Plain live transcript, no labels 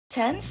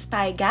10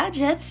 spy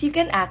gadgets you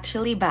can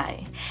actually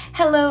buy.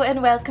 Hello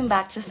and welcome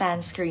back to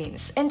Fan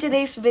Screens. In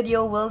today's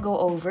video, we'll go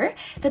over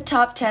the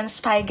top 10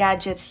 spy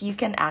gadgets you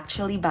can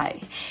actually buy.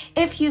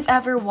 If you've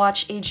ever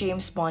watched a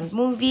James Bond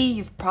movie,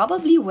 you've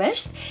probably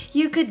wished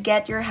you could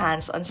get your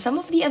hands on some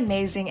of the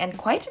amazing and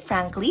quite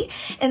frankly,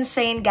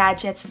 insane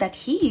gadgets that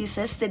he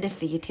uses to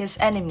defeat his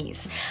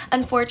enemies.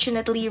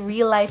 Unfortunately,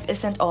 real life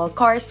isn't all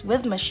cars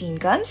with machine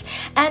guns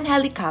and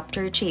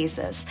helicopter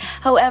chases.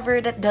 However,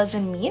 that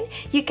doesn't mean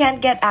you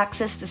can't get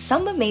access to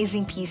some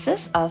amazing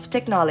pieces of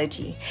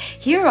technology.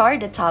 Here are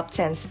the top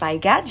 10 spy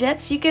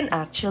gadgets you can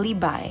actually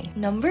buy.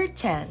 Number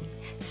 10.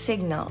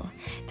 Sgnl.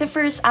 The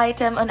first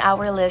item on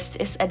our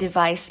list is a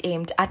device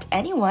aimed at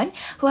anyone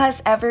who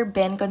has ever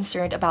been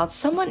concerned about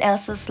someone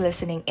else's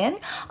listening in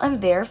on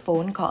their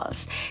phone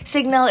calls.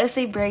 Sgnl is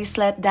a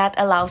bracelet that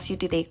allows you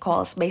to take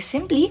calls by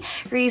simply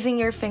raising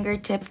your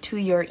fingertip to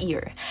your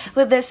ear.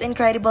 With this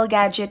incredible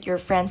gadget, your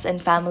friends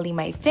and family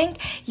might think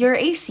you're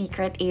a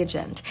secret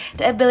agent.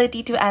 The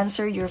ability to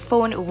answer your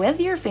phone with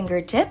your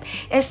fingertip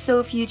is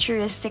so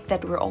futuristic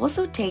that we're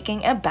also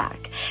taken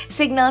aback.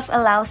 Sgnl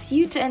allows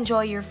you to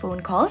enjoy your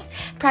phone calls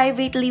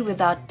privately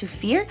without the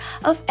fear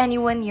of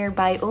anyone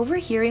nearby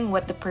overhearing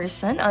what the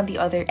person on the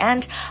other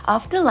end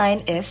of the line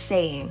is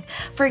saying.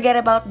 Forget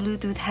about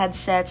Bluetooth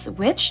headsets,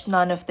 which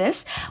none of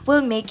this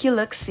will make you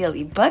look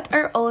silly but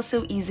are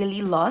also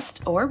easily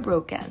lost or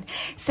broken.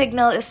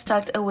 Sgnl is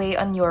tucked away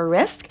on your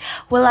wrist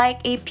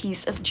like a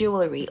piece of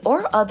jewelry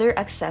or other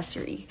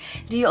accessory.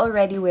 Do you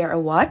already wear a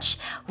watch?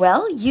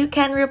 Well, you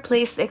can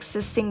replace the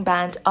existing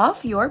band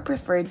of your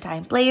preferred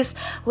timeplace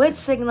with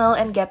Sgnl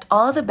and get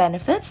all the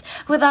benefits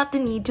without the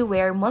need to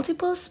wear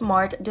multiple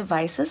smart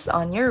devices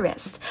on your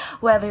wrist,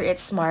 whether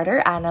it's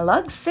smarter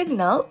analog,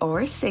 Sgnl,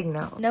 or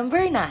Signal.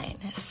 Number 9.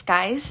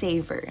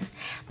 Skysaver.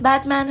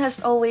 Batman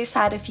has always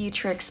had a few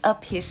tricks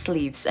up his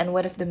sleeves, and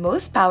one of the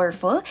most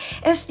powerful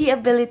is the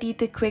ability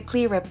to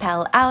quickly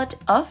rappel out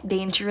of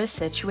dangerous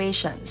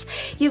situations.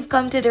 You've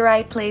come to the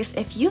right place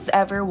if you've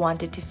ever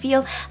wanted to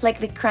feel like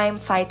the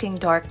crime-fighting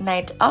Dark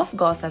Knight of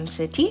Gotham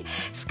City.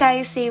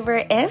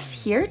 Skysaver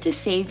is here to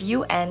save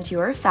you and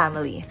your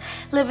family.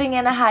 Living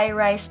in a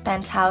high-rise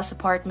penthouse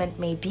apartment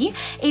may be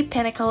a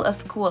pinnacle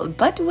of cool,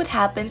 but what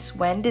happens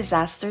when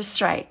disaster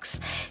strikes?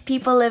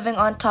 People living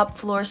on top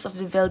floors of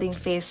the building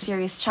face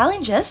serious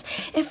challenges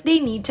if they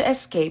need to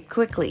escape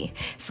quickly.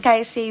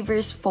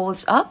 Skysavers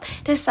folds up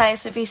the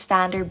size of a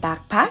standard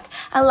backpack,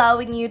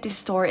 allowing you to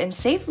store in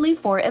safely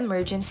for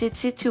emergency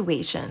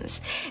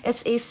situations.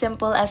 It's as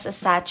simple as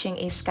attaching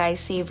a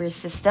Skysaver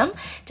system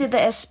to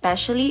the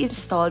especially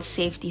installed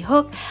safety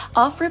hook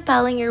of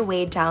rappelling your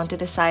way down to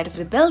the side of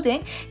the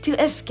building to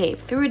escape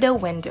through the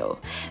window.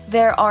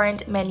 There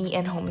aren't many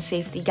in-home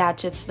safety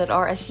gadgets that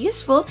are as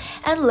useful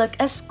and look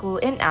as cool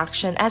in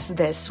action as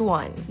this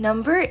one.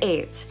 Number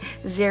 8.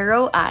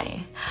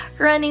 Zeroi.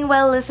 Running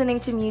while listening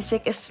to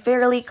music is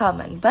fairly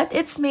common, but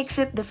it makes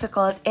it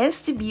difficult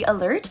is to be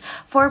alert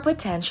for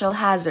potential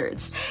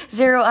hazards.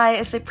 Zeroi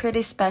is a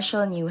pretty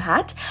special new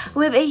hat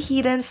with a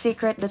hidden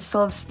secret that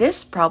solves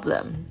this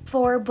problem.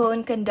 4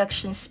 bone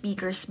conduction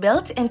speakers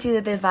built into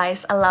the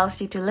device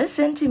allows you to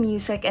listen to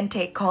music and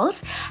take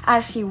calls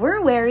as you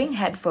were wearing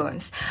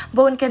headphones.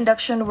 Bone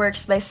conduction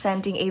works by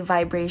sending a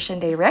vibration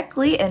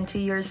directly into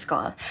your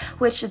skull,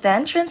 which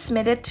then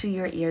transmitted to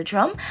your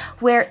eardrum,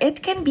 where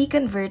it can be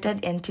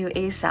converted into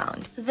a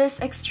sound. This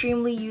is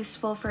extremely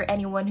useful for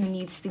anyone who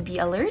needs to be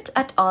alert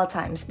at all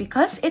times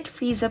because it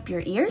frees up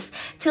your ears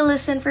to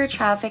listen for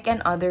traffic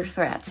and other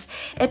threats.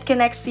 It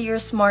connects to your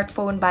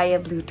smartphone via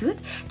Bluetooth,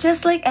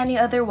 just like any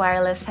other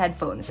wireless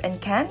headphones,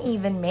 and can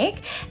even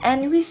make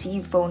and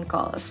receive phone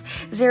calls.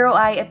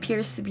 Zeroi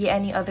appears to be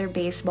any other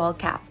baseball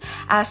cap.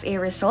 As a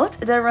result,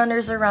 the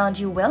runners around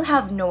you will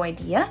have no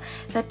idea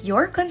that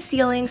you're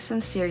concealing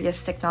some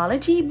serious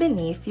technology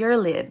beneath your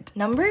lid.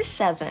 Number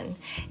 7.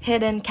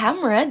 Hidden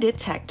Camera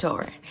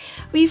Detector.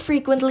 We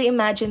frequently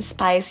imagine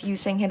spies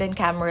using hidden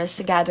cameras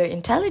to gather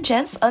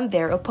intelligence on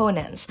their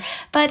opponents.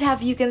 But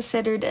have you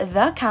considered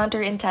the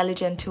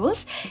counterintelligence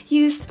tools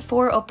used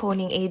for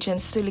opposing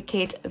agents to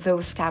locate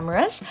those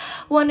cameras?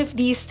 One of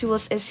these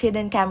tools is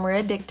Hidden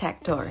Camera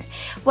Detector.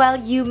 While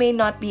you may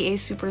not be a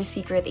super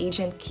secret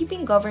agent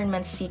keeping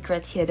government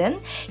secret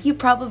hidden, you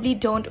probably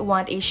don't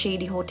want a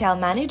shady hotel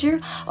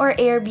manager or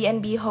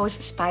Airbnb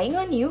host spying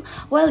on you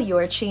while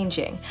you're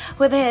changing.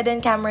 With a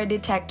Hidden Camera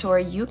Detector,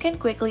 you can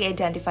quickly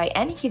identify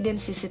any hidden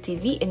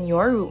CCTV in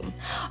your room.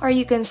 Are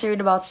you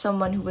concerned about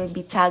someone who will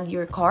be tagged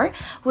your car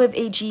with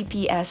a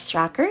GPS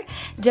tracker?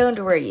 Don't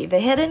worry, the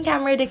Hidden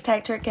Camera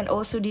Detector can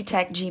also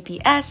detect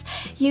GPS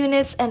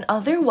units and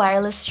other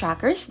wireless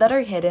trackers that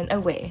are hidden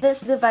away.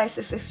 This device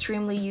is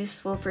extremely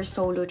useful for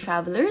solo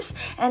travelers hackers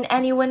and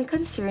anyone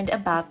concerned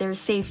about their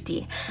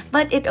safety.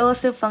 But it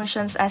also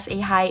functions as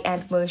a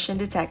high-end motion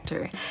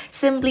detector.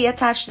 Simply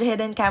attach the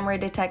hidden camera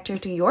detector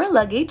to your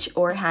luggage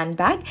or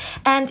handbag,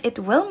 and it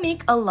will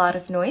make a lot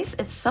of noise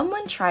if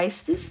someone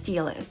tries to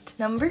steal it.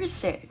 Number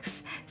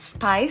 6.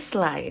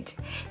 SpySlide.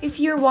 If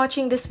you're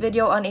watching this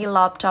video on a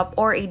laptop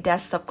or a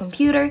desktop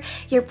computer,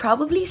 you're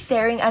probably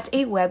staring at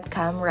a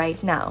webcam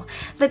right now.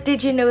 But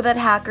did you know that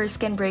hackers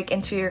can break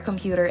into your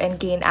computer and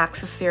gain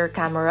access to your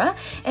camera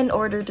in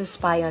order to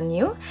spy on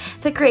you?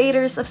 The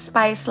creators of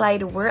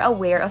SpySlide were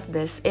aware of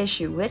this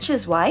issue, which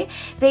is why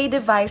they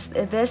devised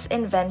this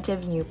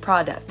inventive new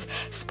product.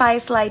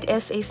 SpySlide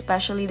is a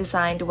specially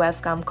designed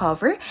webcam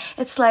cover.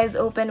 It slides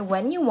open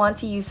when you want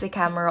to use the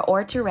camera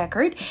or to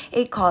record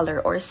a caller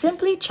or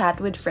simply chat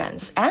with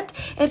friends, and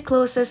it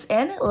closes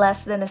in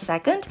less than a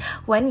second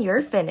when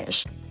you're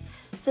finished.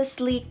 The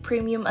sleek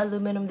premium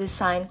aluminum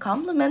design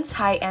complements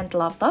high-end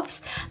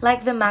laptops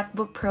like the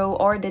MacBook Pro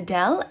or the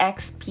Dell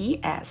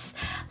XPS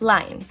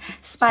line.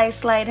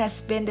 SpySlide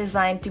has been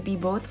designed to be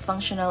both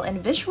functional and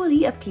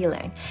visually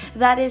appealing.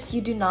 That is, you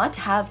do not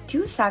have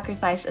to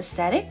sacrifice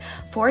aesthetic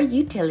for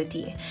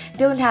utility.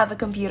 Don't have a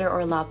computer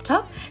or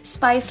laptop?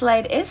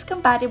 SpySlide is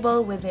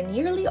compatible with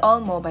nearly all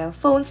mobile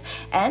phones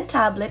and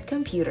tablet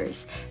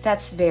computers.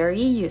 That's very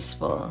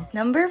useful.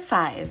 Number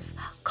 5.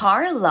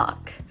 Car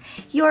lock.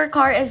 Your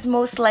car is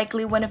most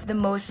likely one of the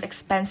most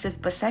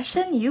expensive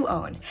possessions you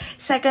own,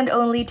 second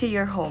only to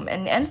your home,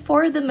 and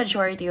for the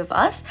majority of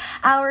us,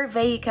 our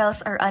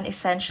vehicles are an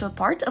essential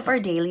part of our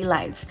daily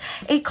lives.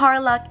 A car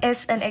lock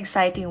is an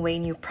exciting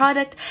new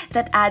product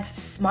that adds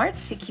smart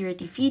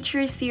security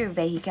features to your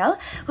vehicle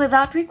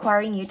without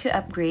requiring you to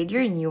upgrade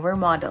your newer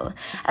model.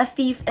 A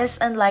thief is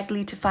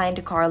unlikely to find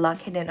the car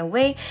lock hidden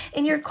away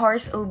in your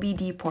car's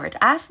OBD port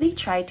as they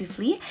try to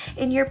flee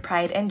in your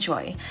pride and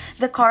joy.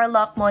 The car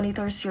lock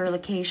monitors your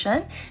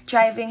location,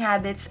 driving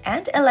habits,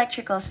 and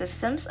electrical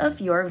systems of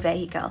your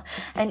vehicle,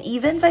 and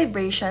even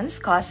vibrations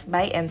caused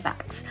by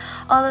impacts.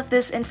 All of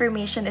this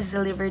information is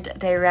delivered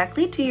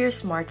directly to your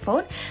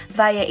smartphone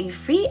via a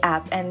free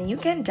app, and you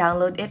can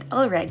download it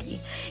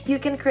already. You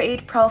can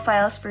create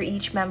profiles for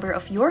each member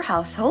of your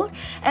household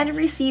and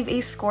receive a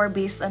score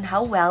based on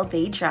how well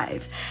they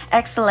drive.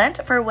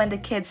 Excellent for when the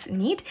kids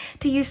need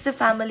to use the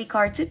family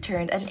car to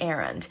turn an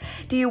errand.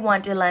 Do you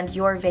want to lend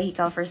your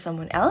vehicle for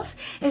someone else?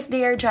 If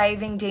they are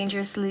driving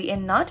dangerously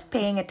and not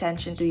paying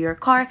attention to your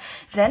car,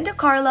 then the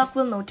car lock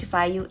will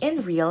notify you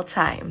in real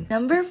time.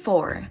 Number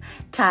 4.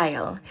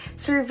 Tile.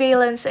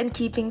 Surveillance and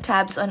keeping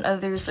tabs on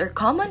others are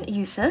common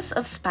uses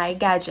of spy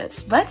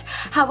gadgets, but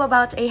how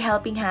about a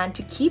helping hand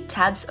to keep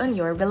tabs on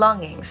your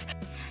belongings?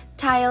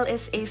 Tile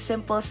is a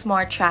simple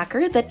smart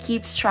tracker that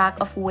keeps track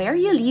of where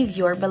you leave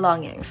your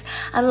belongings.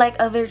 Unlike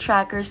other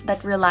trackers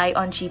that rely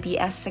on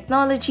GPS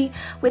technology,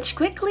 which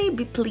quickly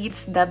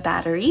depletes the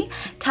battery,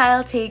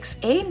 Tile takes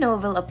a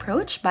novel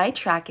approach by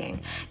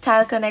tracking.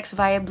 Tile connects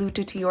via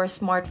Bluetooth to your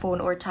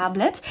smartphone or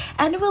tablet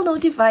and will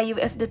notify you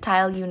if the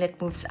Tile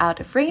unit moves out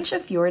of range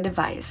of your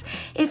device.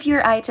 If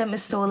your item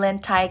is stolen,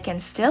 Tile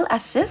can still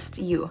assist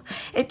you.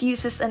 It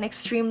uses an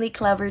extremely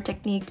clever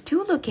technique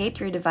to locate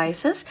your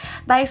devices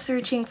by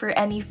searching for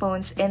any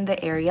phones in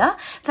the area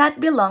that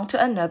belong to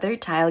another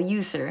Tile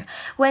user.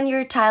 When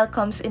your Tile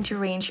comes into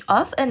range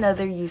of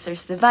another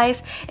user's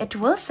device, it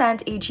will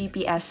send a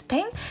GPS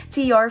ping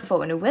to your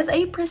phone with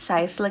a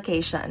precise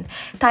location.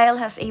 Tile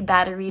has a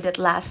battery that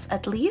lasts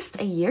at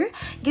least a year,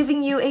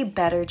 giving you a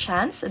better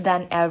chance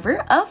than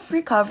ever of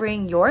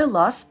recovering your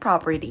lost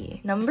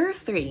property. Number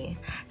 3.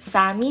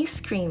 Sammy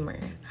Screamer.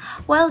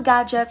 While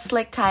gadgets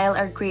like Tile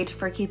are great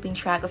for keeping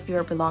track of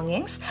your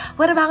belongings,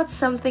 what about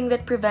something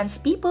that prevents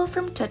people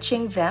from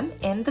touching them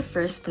in the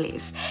first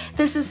place?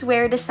 This is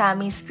where the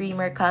Sammy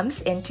Screamer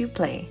comes into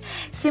play.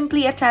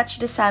 Simply attach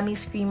the Sammy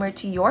Screamer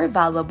to your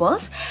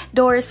valuables,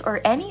 doors, or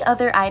any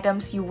other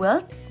items you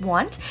will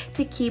want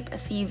to keep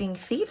thieving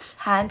thieves'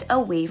 hand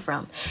away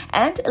from,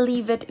 and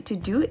leave it to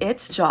do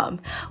its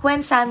job.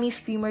 When Sammy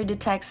Screamer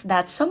detects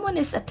that someone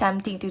is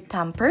attempting to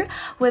tamper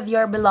with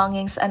your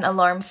belongings, an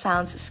alarm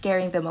sounds,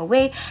 scaring them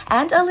away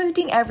and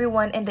alerting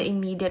everyone in the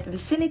immediate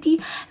vicinity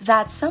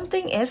that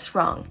something is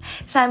wrong.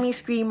 Sammy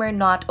Screamer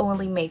not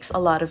only makes a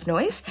lot of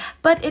noise,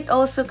 but it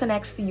also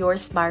connects to your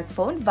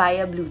smartphone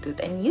via Bluetooth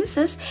and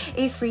uses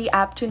a free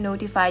app to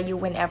notify you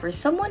whenever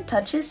someone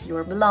touches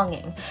your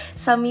belonging.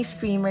 Sammy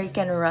Screamer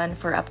can run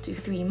for up to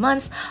 3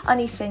 months on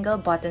a single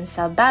button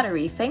cell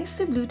battery thanks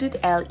to Bluetooth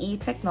LE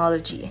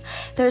technology.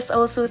 There's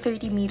also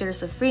 30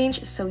 meters of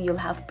range, so you'll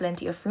have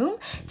plenty of room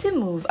to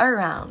move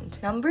around.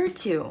 Number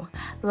 2.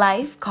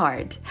 Life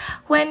card.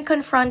 When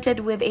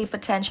confronted with a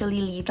potentially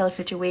lethal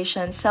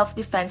situation,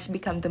 self-defense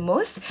become the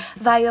most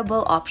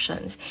viable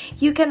options.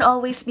 You can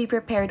always be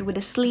prepared with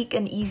a sleek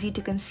and easy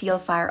to conceal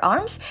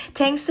firearms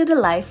thanks to the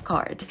life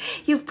card.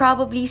 You've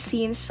probably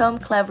seen some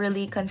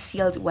cleverly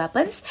concealed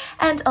weapons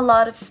and a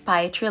lot of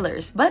spy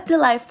thrillers, but the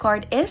life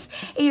card is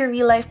a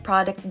real-life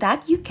product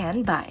that you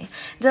can buy.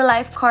 The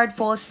life card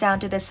folds down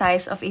to the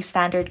size of a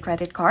standard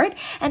credit card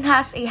and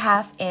has a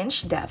 1/2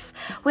 inch depth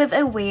with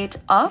a weight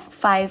of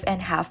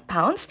 5.5 pounds.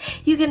 pounds,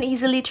 you can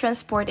easily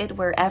transport it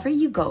wherever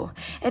you go.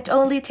 It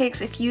only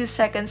takes a few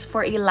seconds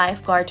for a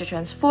lifeguard to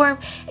transform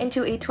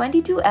into a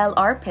 22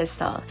 LR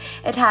pistol.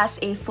 It has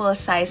a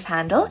full-size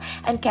handle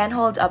and can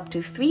hold up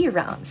to 3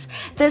 rounds.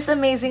 This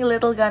amazing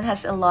little gun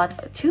has a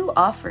lot to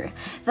offer.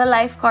 The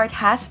lifeguard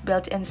has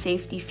built-in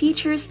safety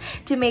features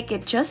to make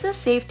it just as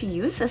safe to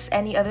use as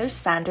any other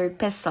standard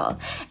pistol.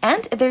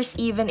 And there's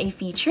even a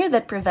feature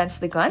that prevents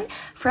the gun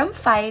from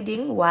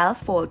firing while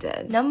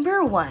folded.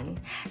 Number 1.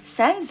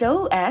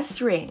 Sgnl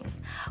S Ring.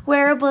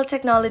 Wearable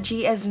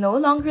technology is no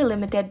longer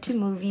limited to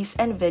movies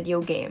and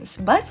video games,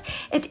 but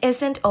it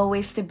isn't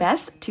always the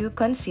best to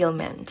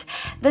concealment.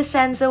 The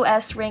Sgnl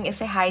S Ring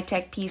is a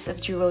high-tech piece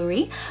of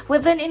jewelry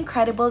with an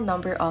incredible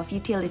number of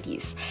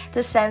utilities.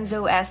 The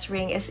Sgnl S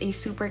Ring is a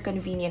super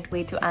convenient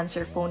way to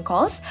answer phone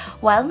calls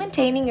while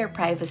maintaining your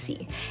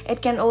privacy.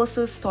 It can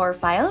also store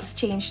files,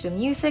 change the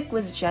music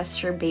with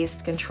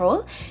gesture-based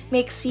control,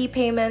 make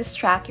payments,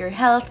 track your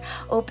health,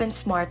 open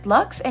smart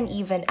locks, and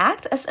even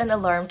act as an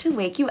alarm to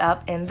wake you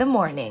up in the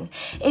morning.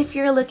 If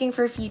you're looking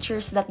for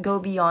features that go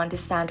beyond the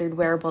standard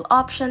wearable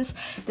options,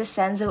 the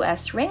Sgnl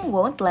S Ring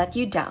won't let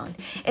you down.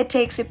 It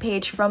takes a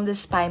page from the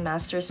Spy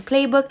Master's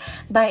playbook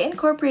by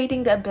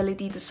incorporating the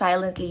ability to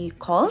silently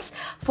calls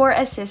for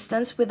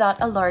assistance without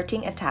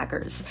alerting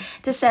attackers.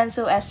 The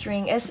Sgnl S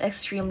Ring is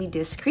extremely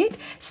discreet,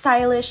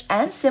 stylish,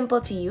 and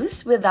simple to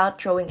use without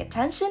drawing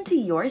attention to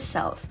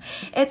yourself.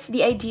 It's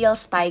the ideal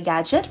spy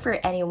gadget for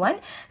anyone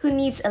who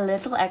needs a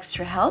little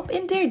extra help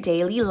in their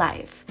daily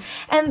life.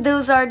 And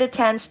those are the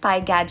 10 spy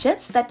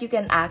gadgets that you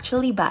can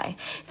actually buy.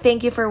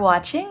 Thank you for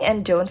watching,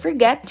 and don't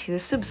forget to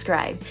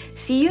subscribe.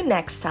 See you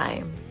next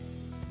time.